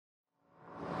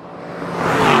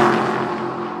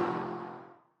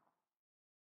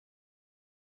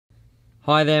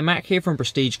Hi there, Mac here from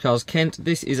Prestige Cars Kent.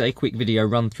 This is a quick video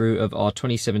run through of our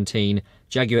 2017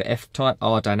 Jaguar F-Type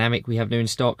R Dynamic we have new in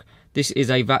stock. This is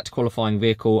a VAT qualifying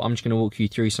vehicle. I'm just going to walk you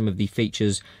through some of the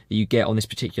features that you get on this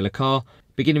particular car.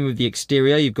 Beginning with the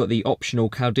exterior, you've got the optional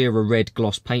Caldera red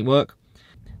gloss paintwork.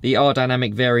 The R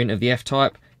Dynamic variant of the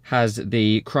F-Type has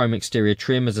the chrome exterior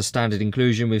trim as a standard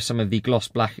inclusion with some of the gloss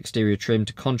black exterior trim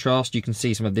to contrast. You can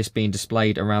see some of this being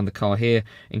displayed around the car here,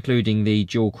 including the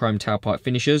dual chrome tailpipe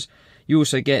finishers. You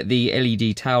also get the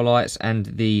LED tail lights and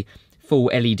the full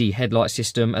LED headlight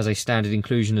system as a standard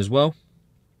inclusion as well.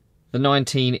 The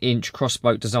 19-inch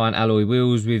cross-spoke design alloy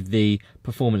wheels with the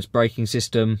performance braking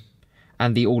system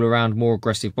and the all-around more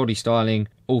aggressive body styling,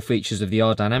 all features of the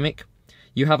R Dynamic.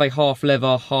 You have a half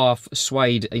leather, half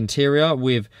suede interior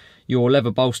with your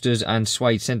leather bolsters and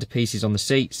suede centerpieces on the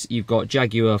seats. You've got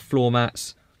Jaguar floor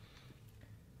mats,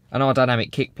 an R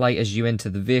Dynamic kick plate as you enter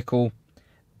the vehicle.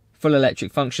 Full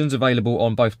electric functions available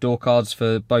on both door cards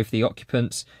for both the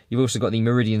occupants. You've also got the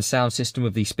Meridian sound system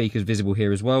with the speakers visible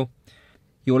here as well.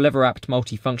 Your lever-wrapped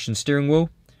multi-function steering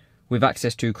wheel with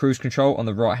access to cruise control on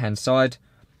the right-hand side.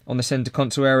 On the centre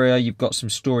console area, you've got some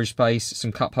storage space,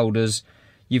 some cup holders.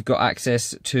 You've got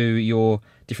access to your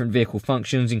different vehicle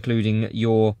functions, including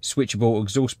your switchable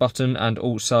exhaust button and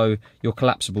also your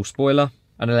collapsible spoiler,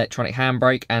 an electronic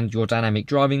handbrake and your dynamic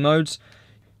driving modes.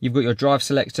 You've got your drive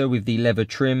selector with the leather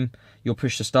trim, your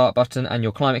push to start button and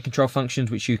your climate control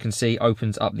functions, which you can see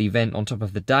opens up the vent on top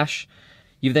of the dash.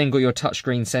 You've then got your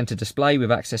touchscreen center display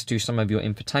with access to some of your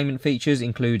infotainment features,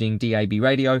 including DAB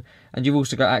radio, and you've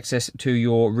also got access to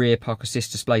your rear park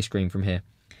assist display screen from here.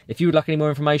 If you would like any more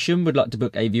information, would like to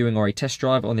book a viewing or a test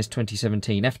drive on this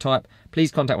 2017 F-Type,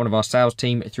 please contact one of our sales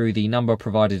team through the number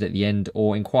provided at the end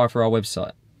or inquire for our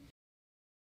website.